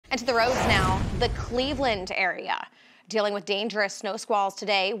And to the roads now, the Cleveland area dealing with dangerous snow squalls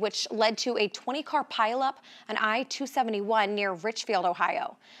today, which led to a 20-car pileup on I-271 near Richfield,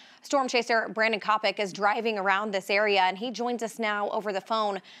 Ohio. Storm chaser Brandon Kopic is driving around this area, and he joins us now over the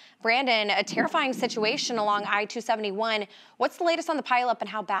phone. Brandon, a terrifying situation along I-271. What's the latest on the pileup, and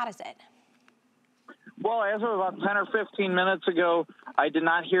how bad is it? Well, as of about 10 or 15 minutes ago, I did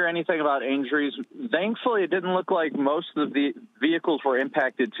not hear anything about injuries. Thankfully, it didn't look like most of the vehicles were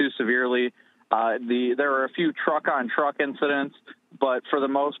impacted too severely. There were a few truck-on-truck incidents, but for the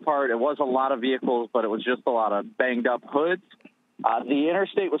most part, it was a lot of vehicles, but it was just a lot of banged-up hoods. The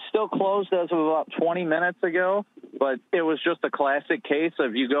interstate was still closed as of about 20 minutes ago, but it was just a classic case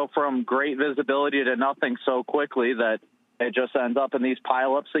of you go from great visibility to nothing so quickly that it just ends up in these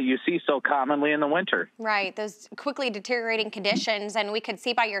pileups that you see so commonly in the winter. Right, those quickly deteriorating conditions, and we could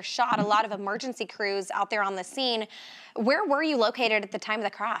see by your shot a lot of emergency crews out there on the scene. Where were you located at the time of the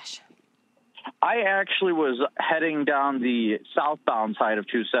crash? I actually was heading down the southbound side of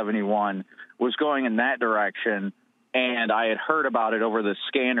 271, was going in that direction, and I had heard about it over the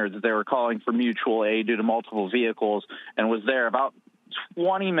scanner that they were calling for mutual aid due to multiple vehicles, and was there about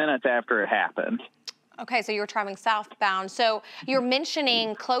 20 minutes after it happened. Okay, so you were traveling southbound. So you're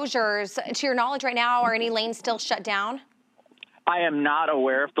mentioning closures. To your knowledge right now, are any lanes still shut down? I am not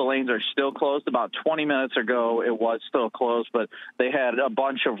aware if the lanes are still closed. About 20 minutes ago, it was still closed, but they had a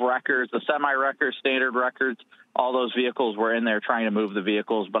bunch of records, the semi-records, standard records. All those vehicles were in there trying to move the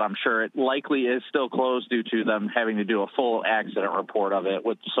vehicles, but I'm sure it likely is still closed due to them having to do a full accident report of it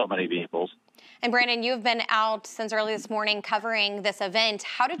with so many vehicles. And Brandon, you've been out since early this morning covering this event.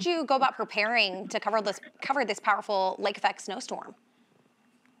 How did you go about preparing to cover this powerful lake effect snowstorm?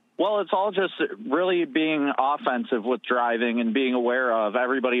 Well, it's all just really being offensive with driving and being aware of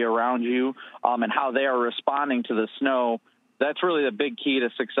everybody around you and how they are responding to the snow. That's really the big key to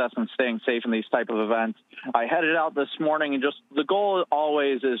success and staying safe in these type of events. I headed out this morning, and just the goal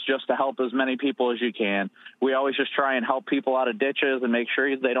always is just to help as many people as you can. We always just try and help people out of ditches and make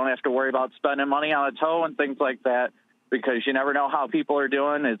sure they don't have to worry about spending money on a tow and things like that, because you never know how people are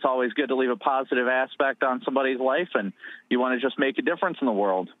doing. It's always good to leave a positive aspect on somebody's life, and you want to just make a difference in the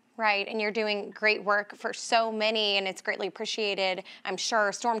world. Right, and you're doing great work for so many, and it's greatly appreciated, I'm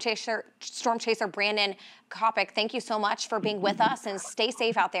sure. Storm chaser Brandon Kopic, thank you so much for being with us, and stay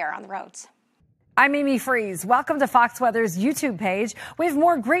safe out there on the roads. I'm Amy Freeze. Welcome to Fox Weather's YouTube page. We have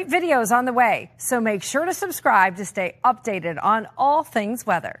more great videos on the way, so make sure to subscribe to stay updated on all things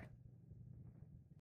weather.